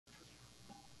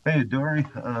Hey, Dory.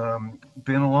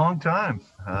 Been a long time.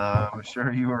 I'm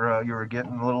sure you were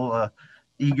getting a little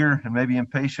eager and maybe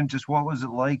impatient. Just what was it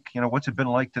like? What's it been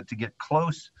like to get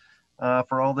close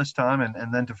for all this time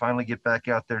and then to finally get back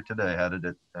out there today? How did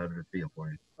it feel for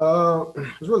you?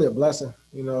 It was really a blessing.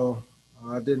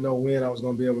 I didn't know when I was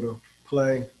going to be able to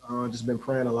play. Just been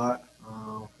praying a lot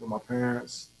with my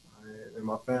parents and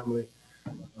my family.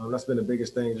 That's been the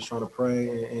biggest thing, just trying to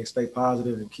pray and stay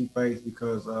positive and keep faith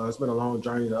because it's been a long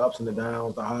journey, the ups and the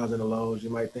downs, the highs and the lows.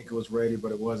 You might think it was ready,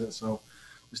 but it wasn't. So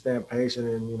just staying patient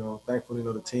and, thankfully,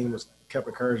 the team was kept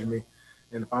encouraging me.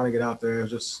 And to finally get out there, it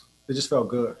just felt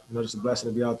good. Just a blessing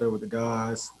to be out there with the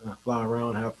guys, fly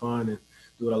around, have fun, and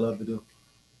do what I love to do.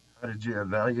 How did you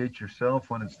evaluate yourself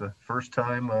when it's the first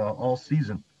time all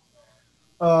season?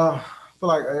 I feel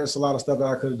like it's a lot of stuff that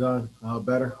I could have done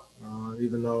better.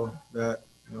 Even though that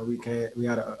we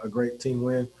had a great team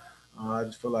win. I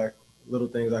just feel like little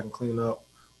things I can clean up,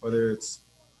 whether it's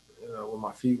with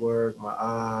my feet work, my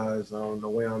eyes, the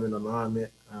way I'm in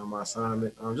alignment, my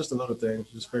assignment, just the little things.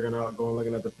 Just figuring out, going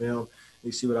looking at the film,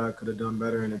 you see what I could have done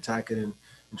better and attack it and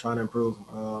trying to improve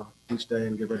each day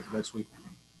and get ready for next week.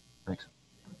 Thanks.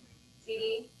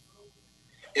 CD.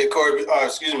 Yeah, Corey.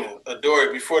 Excuse me,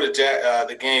 Adoree. Before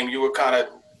the game, you were kind of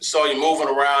saw you moving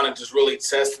around and just really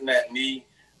testing that knee.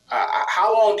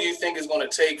 How long do you think it's going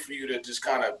to take for you to just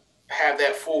kind of have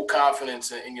that full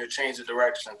confidence in your change of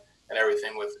direction and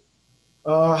everything with it?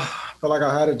 I feel like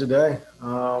I had it today.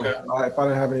 Okay. If I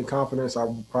didn't have any confidence, I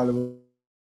probably wouldn't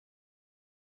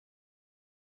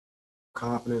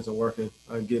confidence and working,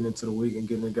 getting into the week and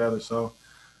getting together. So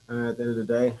at the end of the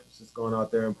day, it's just going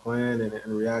out there and playing and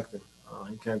reacting.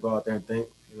 You can't go out there and think.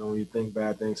 When you think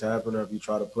bad things happen, or if you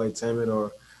try to play timid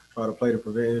or try to play to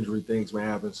prevent injury, things may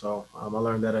happen. So I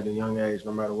learned that at a young age.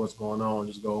 No matter what's going on,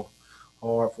 just go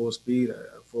hard, full speed,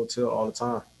 full tilt all the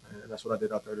time. And that's what I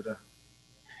did out there today.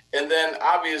 And then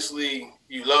obviously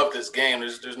you love this game.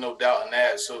 There's no doubt in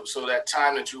that. So that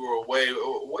time that you were away,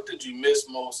 what did you miss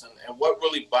most, and what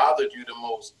really bothered you the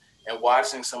most, and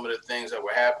watching some of the things that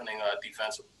were happening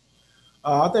defensively?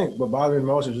 I think what bothered me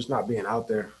most is just not being out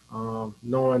there.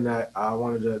 Knowing that I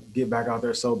wanted to get back out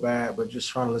there so bad, but just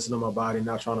trying to listen to my body,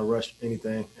 not trying to rush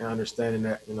anything, and understanding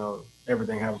that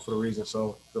everything happened for a reason.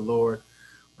 So the Lord,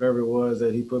 whatever it was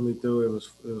that He put me through,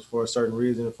 it was for a certain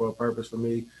reason, for a purpose for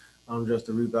me. Just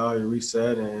to revalue,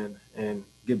 reset, and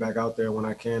get back out there when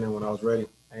I can and when I was ready.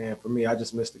 And for me, I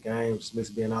just missed the game, just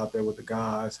missed being out there with the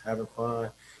guys, having fun.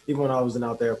 Even when I wasn't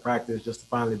out there at practice, just to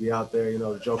finally be out there,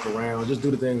 to joke around, just do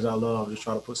the things I love, just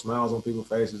try to put smiles on people's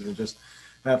faces and just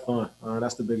have fun.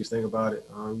 That's the biggest thing about it.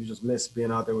 You just miss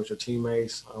being out there with your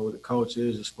teammates, with the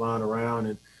coaches, just flying around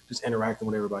and just interacting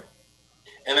with everybody.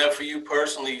 And then for you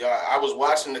personally, I was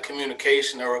watching the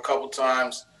communication. There were a couple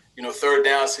times, third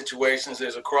down situations.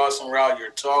 There's a crossing route. You're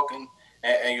talking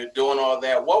and you're doing all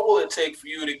that. What will it take for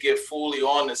you to get fully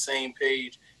on the same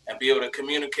page and be able to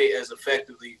communicate as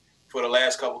effectively for the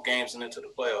last couple games and into the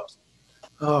playoffs?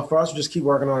 For us, we just keep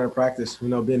working on it in practice.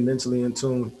 Being mentally in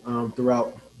tune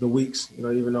throughout the weeks.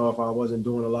 Even though if I wasn't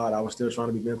doing a lot, I was still trying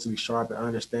to be mentally sharp and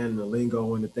understanding the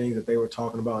lingo and the things that they were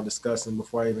talking about and discussing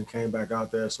before I even came back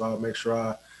out there. So I would make sure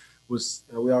I was.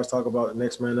 We always talk about the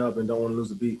next man up and don't want to lose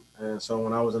the beat. And so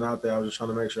when I wasn't out there, I was just trying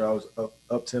to make sure I was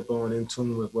up tempo and in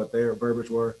tune with what their verbiage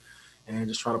were, and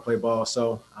just trying to play ball.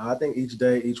 So I think each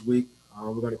day, each week,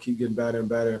 we're going to keep getting better and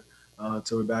better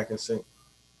until we're back in sync.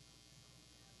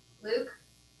 Luke.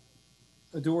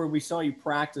 Adore, we saw you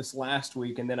practice last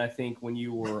week, and then I think when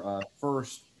you were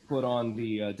first put on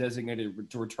the designated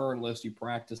to return list, you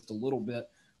practiced a little bit.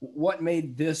 What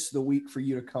made this the week for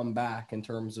you to come back in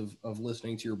terms of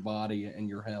listening to your body and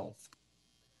your health?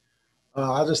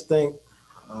 I just think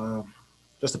uh,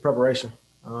 just the preparation,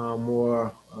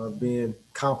 more being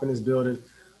confidence building,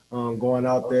 going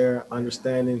out there,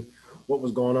 understanding what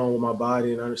was going on with my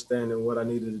body and understanding what I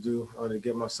needed to do to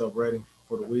get myself ready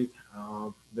for the week.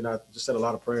 Then I just said a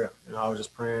lot of prayer. I was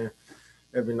just praying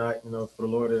every night, for the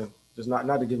Lord to just not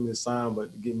to give me the sign,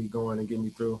 but to get me going and get me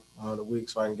through the week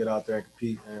so I can get out there and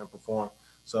compete and perform.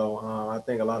 So I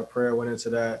think a lot of prayer went into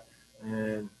that,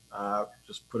 and I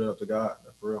just put it up to God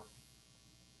for real.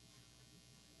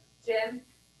 Jim.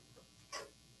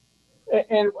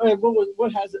 And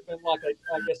what has it been like?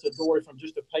 I guess Adoree, from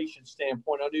just a patient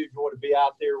standpoint, I knew you wanted to be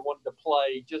out there, wanted to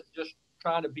play, just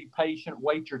trying to be patient,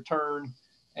 wait your turn,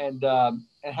 and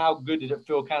how good did it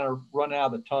feel, kind of running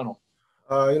out of the tunnel?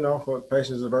 For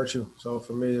patience is a virtue. So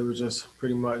for me, it was just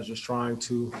pretty much just trying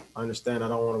to understand I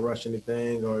don't want to rush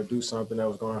anything or do something that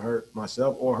was going to hurt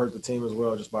myself or hurt the team as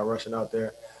well just by rushing out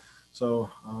there. So,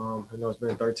 it's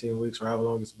been 13 weeks or however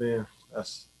long it's been.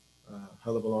 That's a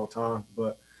hell of a long time.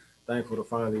 But thankful to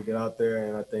finally get out there.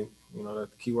 And I think, the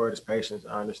key word is patience.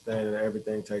 I understand that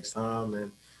everything takes time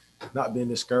and not being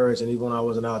discouraged. And even when I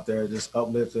wasn't out there, just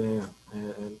uplifting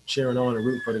and cheering on and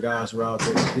rooting for the guys who were out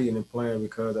there competing and playing,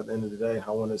 because at the end of the day,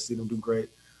 I wanted to see them do great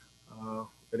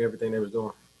with everything they was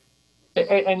doing.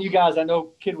 And you guys, I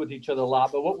know, kid with each other a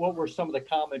lot, but what were some of the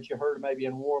comments you heard maybe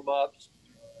in warm-ups,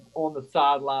 on the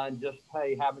sideline, just,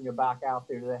 hey, having you back out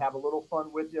there? Do they have a little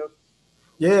fun with you?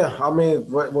 Yeah, I mean,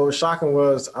 what was shocking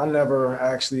was I never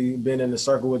actually been in the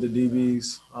circle with the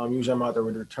DBs. Usually I'm out there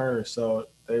with the returners, so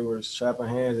they were shaking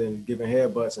hands and giving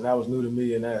headbutts, and that was new to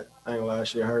me, and that, I ain't gonna lie, that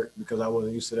shit hurt because I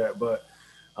wasn't used to that. But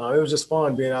it was just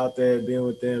fun being out there, being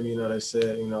with them. They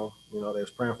said, they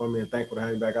was praying for me and thankful to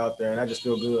have me back out there, and I just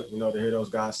feel good, to hear those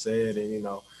guys say it and,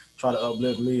 try to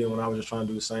uplift me, and when I was just trying to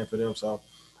do the same for them. So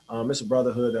it's a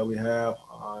brotherhood that we have.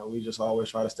 We just always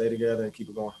try to stay together and keep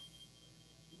it going.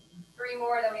 3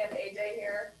 more, then we have AJ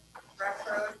here, Rex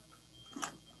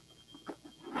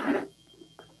Road.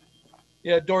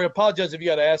 Yeah, Dory, apologize if you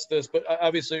got to ask this, but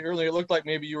obviously earlier it looked like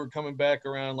maybe you were coming back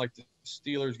around like the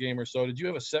Steelers game or so. Did you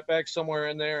have a setback somewhere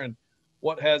in there? And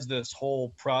what has this whole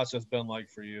process been like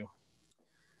for you?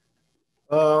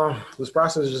 This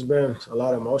process has just been a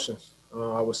lot of emotions,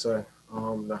 I would say.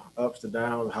 The ups, the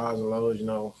downs, the highs and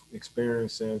lows,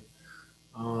 experiencing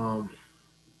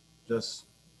just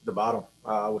the bottom,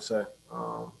 I would say.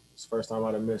 It's the first time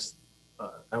I'd have missed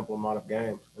ample amount of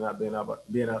games and not being able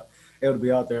to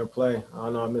be out there and play. I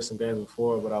know I missed some games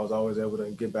before, but I was always able to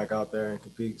get back out there and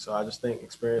compete. So I just think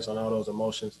experience on all those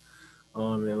emotions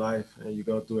in life, and you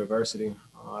go through adversity.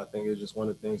 I think it's just one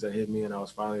of the things that hit me, and I was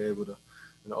finally able to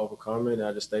overcome it. And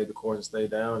I just stayed the course and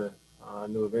stayed down, and I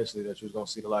knew eventually that you was going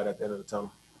to see the light at the end of the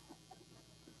tunnel.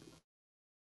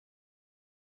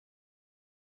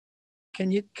 Can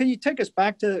you take us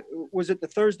back to, was it the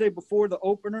Thursday before the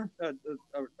opener, a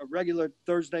regular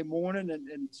Thursday morning,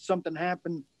 and something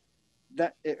happened?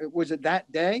 Was it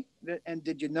that day? And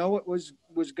did you know it was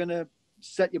going to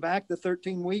set you back the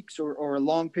 13 weeks or a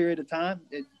long period of time?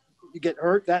 Did you get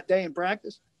hurt that day in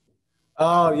practice?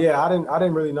 Yeah, I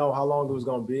didn't really know how long it was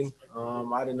going to be.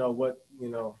 I didn't know what,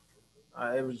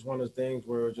 it was just one of those things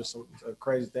where it was just a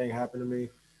crazy thing happened to me.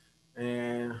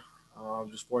 And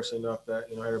I'm just fortunate enough that,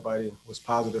 everybody was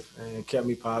positive and kept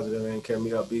me positive and kept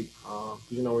me upbeat.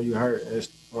 When you hurt, it's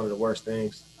one of the worst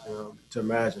things to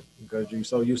imagine, because you're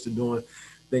so used to doing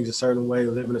things a certain way,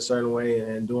 living a certain way,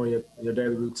 and doing your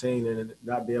daily routine, and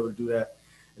not be able to do that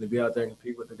and to be out there and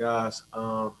compete with the guys.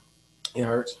 It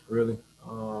hurts, really.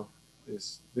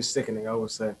 It's sickening, I would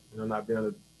say, not being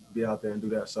able to be out there and do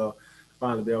that. So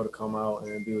finally be able to come out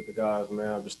and be with the guys,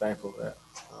 man, I'm just thankful for that.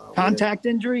 Contact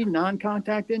injury,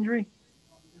 non-contact injury?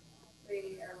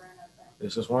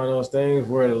 It's just one of those things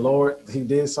where the Lord, he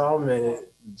did something and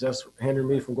it just hindered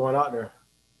me from going out there.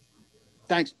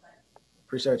 Thanks.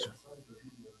 Appreciate you.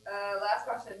 Last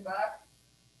question, Buck.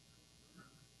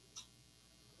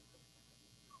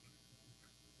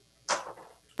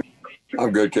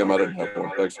 I'm good, Kim. I didn't have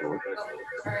one. Thanks, Lord.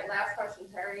 All right, last question,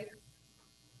 Terry.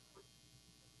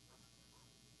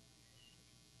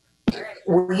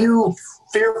 Were you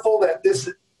fearful that this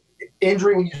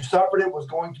injury, when you suffered it, was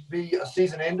going to be a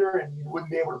season ender and you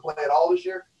wouldn't be able to play at all this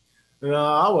year? No,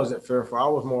 I wasn't fearful. I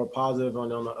was more positive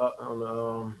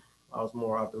I was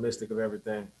more optimistic of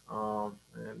everything,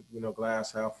 and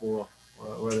glass half full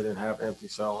rather than half empty.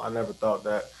 So I never thought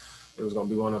that it was going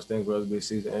to be one of those things where it would be a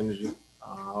season energy.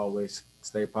 I always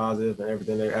stay positive, and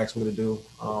everything they asked me to do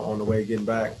on the way getting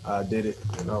back, I did it,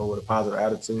 with a positive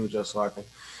attitude, just so I can,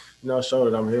 show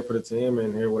that I'm here for the team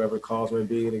and here whatever cause may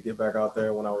be to get back out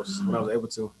there when I was able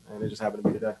to, and it just happened to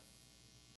be today.